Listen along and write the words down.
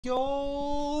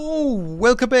Yo!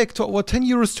 Welcome back to our 10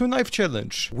 euros to a knife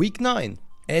challenge, week 9.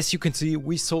 As you can see,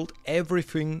 we sold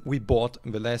everything we bought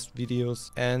in the last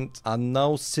videos and are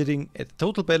now sitting at a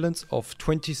total balance of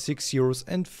 26 euros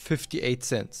and 58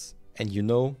 cents. And you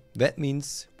know, that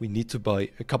means we need to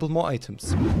buy a couple more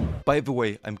items. By the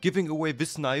way, I'm giving away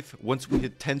this knife once we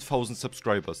hit 10,000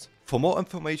 subscribers. For more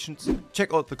information,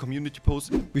 check out the community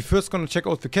post. We're first gonna check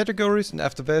out the categories, and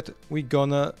after that, we're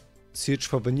gonna search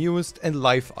for the newest and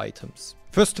live items.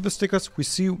 First to the stickers, we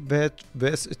see that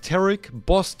there's a Tarek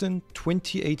Boston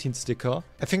 2018 sticker.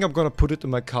 I think I'm gonna put it in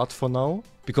my cart for now,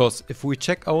 because if we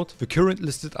check out the current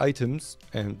listed items,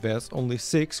 and there's only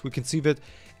 6, we can see that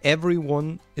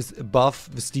everyone is above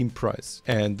the Steam price.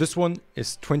 And this one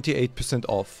is 28%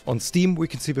 off. On Steam, we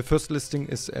can see the first listing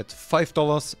is at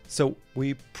 $5, so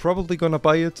we probably gonna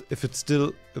buy it if it's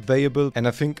still available, and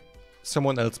I think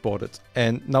someone else bought it.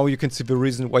 And now you can see the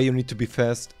reason why you need to be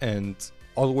fast and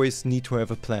always need to have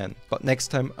a plan. But next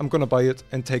time I'm gonna buy it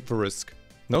and take the risk.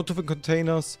 Now to the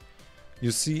containers.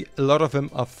 You see a lot of them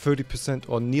are 30%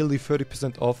 or nearly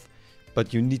 30% off,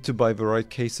 but you need to buy the right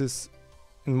cases.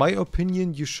 In my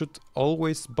opinion, you should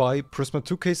always buy Prisma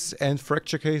 2 cases and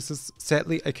Fracture cases.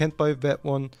 Sadly, I can't buy that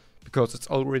one because it's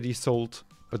already sold.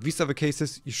 But these are the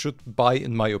cases you should buy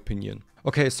in my opinion.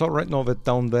 Okay, so right now that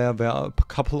down there are a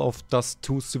couple of Dust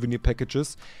 2 souvenir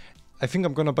packages. I think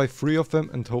I'm gonna buy 3 of them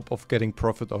and hope of getting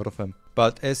profit out of them.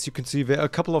 But as you can see, there are a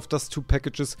couple of Dust 2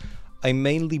 packages. I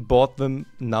mainly bought them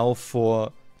now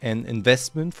for an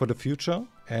investment for the future,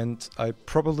 and I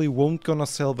probably won't gonna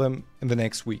sell them in the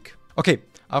next week. Okay,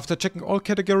 after checking all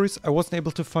categories, I wasn't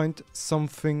able to find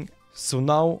something, so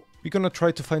now we're gonna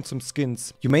try to find some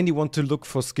skins. You mainly want to look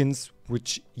for skins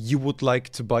which you would like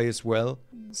to buy as well.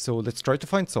 So let's try to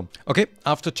find some. Okay,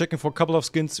 after checking for a couple of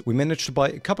skins, we managed to buy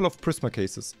a couple of Prisma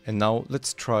cases. And now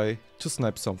let's try to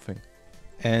snipe something.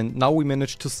 And now we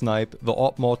managed to snipe the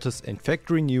Orb Mortis and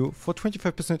Factory New for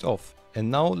 25% off.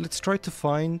 And now let's try to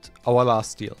find our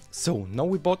last deal. So now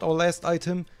we bought our last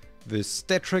item, the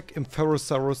Statrek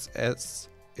Ampharosaurus S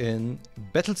in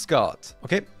Battle Scarred.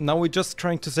 Okay, now we're just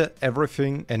trying to sell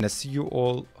everything, and I see you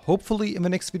all hopefully in the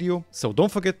next video. So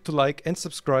don't forget to like and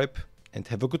subscribe, and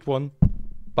have a good one.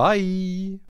 Bye!